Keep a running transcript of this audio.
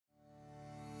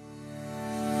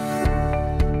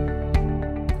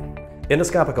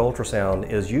Endoscopic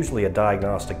ultrasound is usually a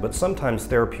diagnostic, but sometimes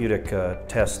therapeutic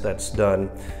test that's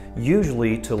done,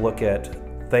 usually to look at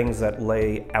things that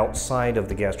lay outside of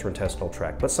the gastrointestinal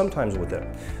tract, but sometimes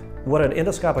within. What an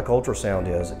endoscopic ultrasound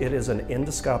is, it is an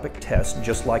endoscopic test,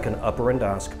 just like an upper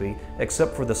endoscopy,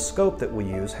 except for the scope that we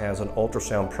use has an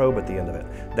ultrasound probe at the end of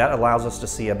it. That allows us to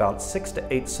see about 6 to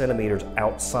 8 centimeters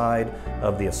outside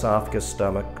of the esophagus,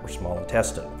 stomach, or small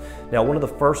intestine. Now, one of the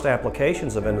first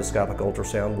applications of endoscopic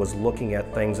ultrasound was looking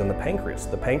at things in the pancreas.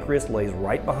 The pancreas lays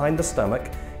right behind the stomach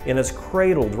and is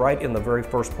cradled right in the very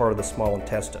first part of the small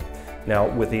intestine. Now,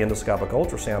 with the endoscopic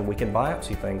ultrasound, we can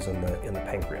biopsy things in the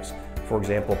pancreas. For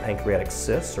example, pancreatic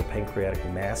cysts or pancreatic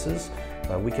masses.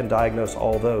 We can diagnose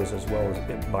all those as well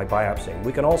as by biopsying.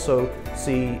 We can also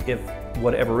see if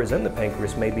whatever is in the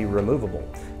pancreas may be removable.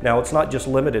 Now, it's not just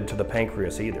limited to the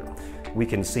pancreas either. We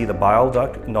can see the bile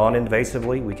duct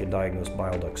non-invasively. We can diagnose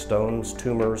bile duct stones,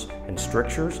 tumors, and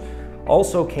strictures.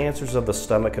 Also, cancers of the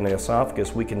stomach and the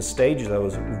esophagus, we can stage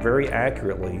those very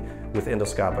accurately with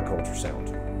endoscopic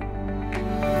ultrasound.